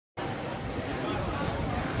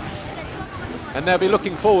and they'll be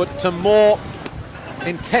looking forward to more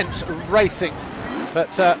intense racing.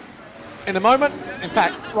 But in a moment, in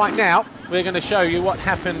fact right now, we're going to show you what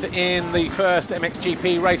happened in the first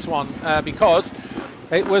MXGP race one, because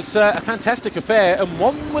it was a fantastic affair, and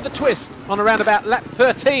one with a twist on around about lap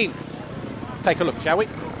 13. Take a look, shall we?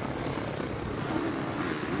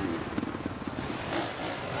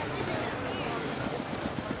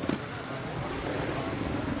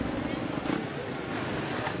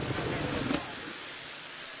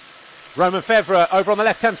 Romain Febvre over on the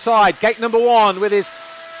left-hand side, gate number 1 with his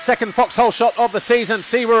second foxhole shot of the season.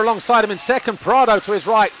 Seaver alongside him in second, Prado to his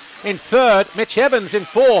right in third, Mitch Evans in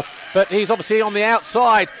fourth, but he's obviously on the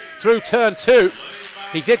outside through turn 2.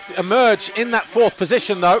 He did emerge in that fourth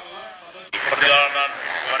position though,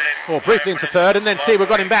 or briefly into third, and then Seaver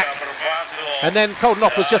got him back. And then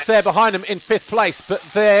Koldenoff was just there behind him in 5th place, but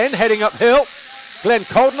then heading uphill, Glenn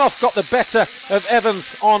Koldenoff got the better of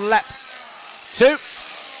Evans on lap 2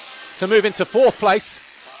 to move into 4th place.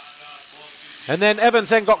 And then Evans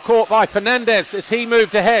then got caught by Fernandez as he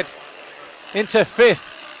moved ahead into 5th.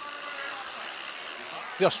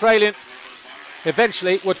 The Australian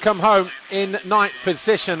eventually would come home in 9th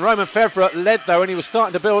position. Romain Febvre led though, and he was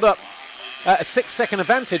starting to build up a 6-second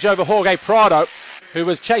advantage over Jorge Prado, who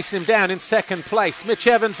was chasing him down in 2nd place. Mitch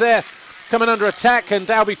Evans there coming under attack, and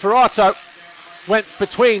Dalby Ferrato went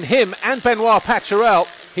between him and Benoit Paturel.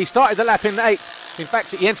 He started the lap in 8th. In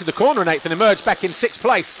fact, he entered the corner in 8th and emerged back in 6th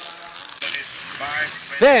place.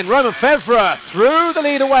 Then Romain Febvre threw the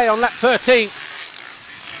lead away on lap 13.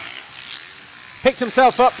 Picked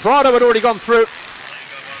himself up. Prado had already gone through.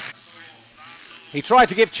 He tried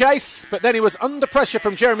to give chase, but then he was under pressure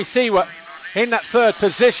from Jeremy Seaver in that 3rd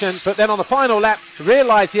position. But then on the final lap,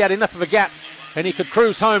 realised he had enough of a gap and he could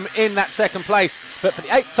cruise home in that 2nd place. But for the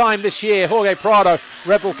 8th time this year, Jorge Prado,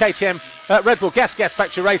 Red Bull Gas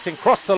Factory Racing, crossed the